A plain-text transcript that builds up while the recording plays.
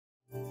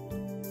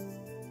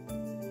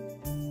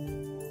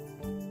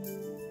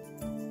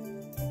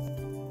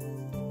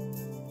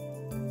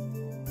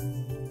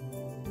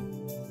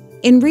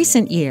In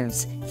recent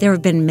years, there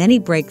have been many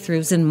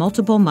breakthroughs in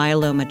multiple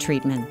myeloma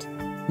treatment,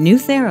 new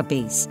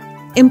therapies,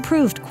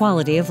 improved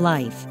quality of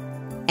life,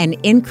 and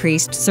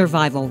increased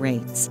survival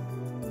rates.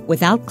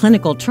 Without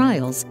clinical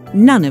trials,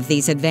 none of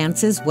these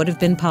advances would have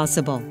been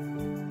possible.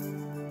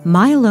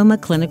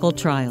 Myeloma clinical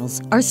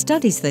trials are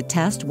studies that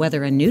test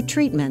whether a new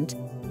treatment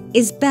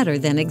is better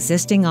than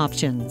existing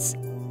options.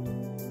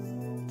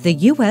 The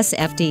U.S.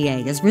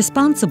 FDA is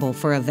responsible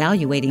for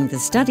evaluating the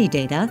study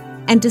data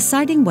and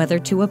deciding whether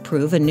to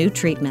approve a new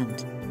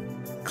treatment.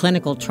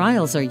 Clinical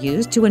trials are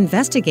used to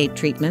investigate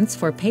treatments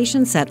for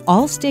patients at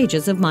all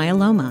stages of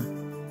myeloma,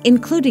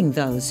 including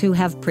those who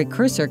have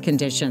precursor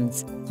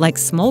conditions like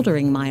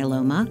smoldering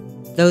myeloma,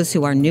 those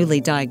who are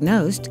newly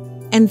diagnosed,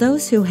 and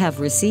those who have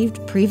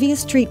received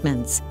previous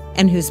treatments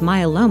and whose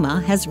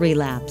myeloma has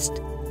relapsed.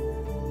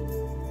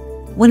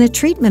 When a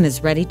treatment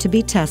is ready to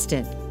be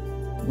tested,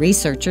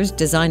 researchers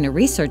design a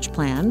research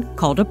plan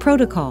called a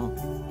protocol,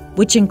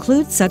 which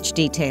includes such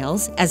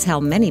details as how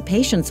many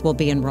patients will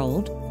be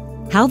enrolled,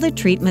 how the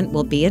treatment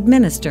will be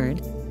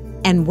administered,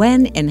 and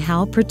when and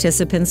how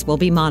participants will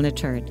be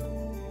monitored.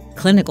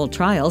 Clinical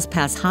trials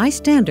pass high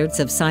standards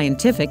of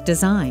scientific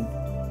design,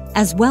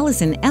 as well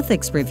as an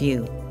ethics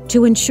review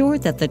to ensure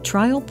that the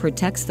trial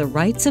protects the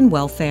rights and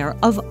welfare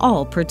of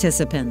all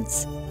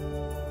participants.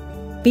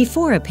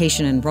 Before a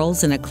patient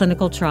enrolls in a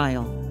clinical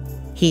trial,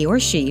 he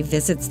or she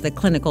visits the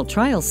clinical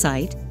trial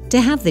site to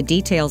have the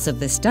details of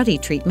the study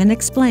treatment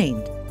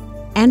explained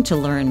and to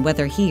learn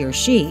whether he or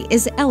she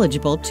is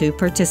eligible to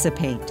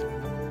participate.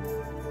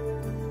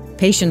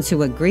 Patients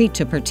who agree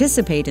to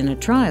participate in a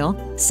trial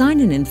sign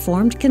an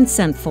informed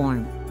consent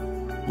form,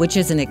 which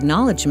is an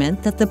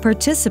acknowledgement that the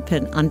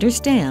participant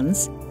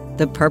understands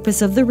the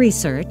purpose of the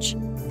research,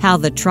 how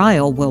the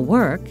trial will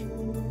work,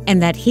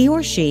 and that he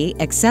or she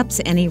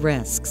accepts any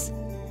risks.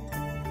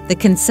 The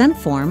consent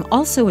form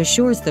also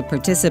assures the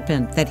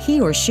participant that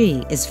he or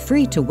she is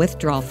free to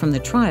withdraw from the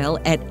trial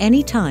at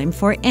any time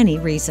for any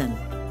reason.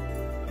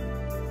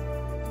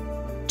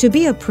 To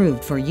be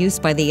approved for use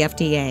by the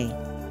FDA,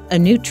 a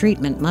new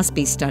treatment must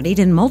be studied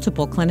in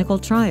multiple clinical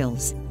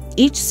trials,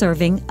 each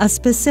serving a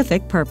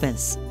specific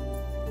purpose.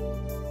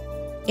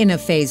 In a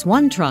Phase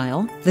 1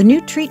 trial, the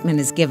new treatment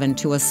is given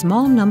to a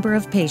small number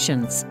of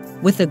patients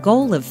with the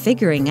goal of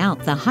figuring out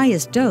the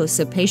highest dose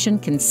a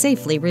patient can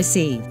safely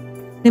receive.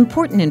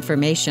 Important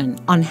information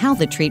on how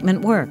the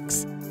treatment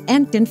works,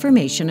 and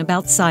information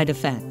about side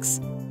effects.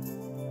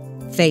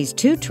 Phase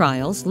 2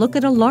 trials look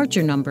at a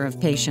larger number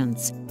of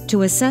patients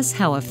to assess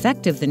how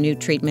effective the new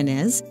treatment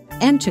is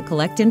and to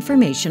collect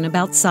information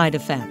about side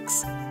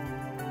effects.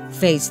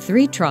 Phase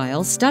 3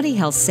 trials study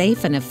how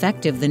safe and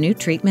effective the new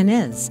treatment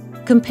is,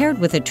 compared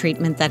with a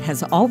treatment that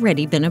has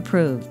already been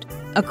approved,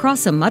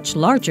 across a much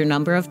larger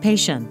number of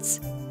patients.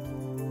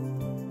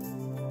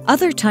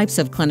 Other types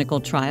of clinical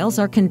trials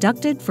are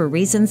conducted for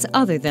reasons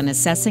other than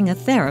assessing a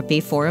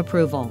therapy for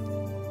approval.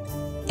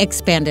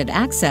 Expanded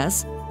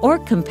access or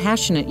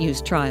compassionate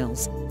use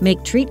trials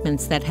make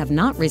treatments that have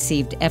not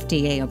received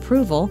FDA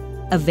approval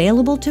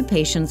available to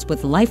patients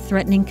with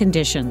life-threatening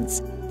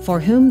conditions for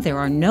whom there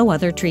are no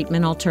other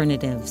treatment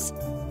alternatives.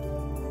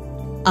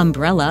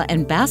 Umbrella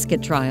and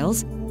basket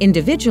trials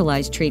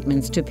individualize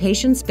treatments to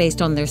patients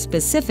based on their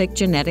specific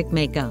genetic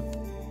makeup.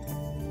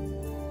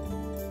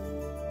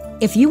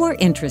 If you are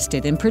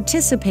interested in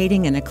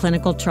participating in a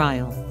clinical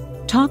trial,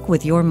 talk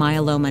with your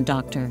myeloma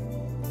doctor.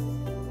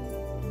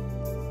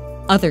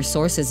 Other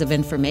sources of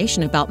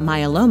information about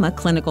myeloma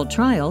clinical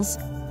trials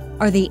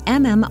are the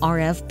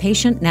MMRF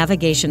Patient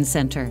Navigation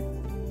Center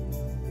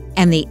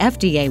and the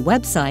FDA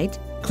website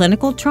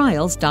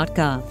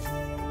clinicaltrials.gov.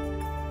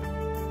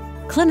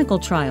 Clinical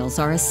trials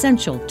are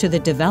essential to the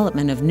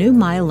development of new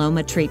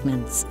myeloma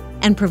treatments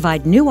and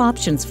provide new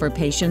options for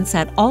patients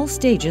at all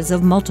stages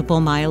of multiple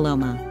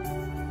myeloma.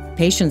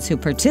 Patients who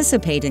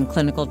participate in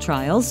clinical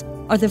trials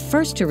are the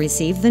first to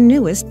receive the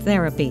newest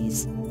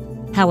therapies.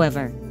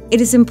 However, it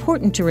is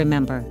important to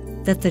remember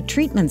that the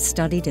treatments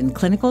studied in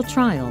clinical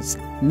trials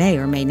may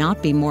or may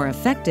not be more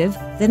effective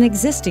than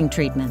existing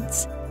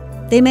treatments.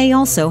 They may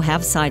also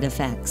have side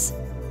effects.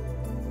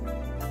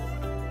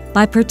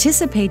 By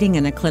participating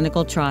in a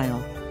clinical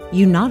trial,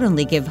 you not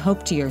only give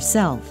hope to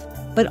yourself,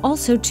 but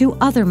also to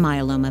other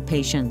myeloma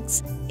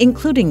patients,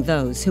 including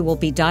those who will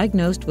be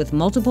diagnosed with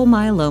multiple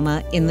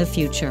myeloma in the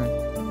future.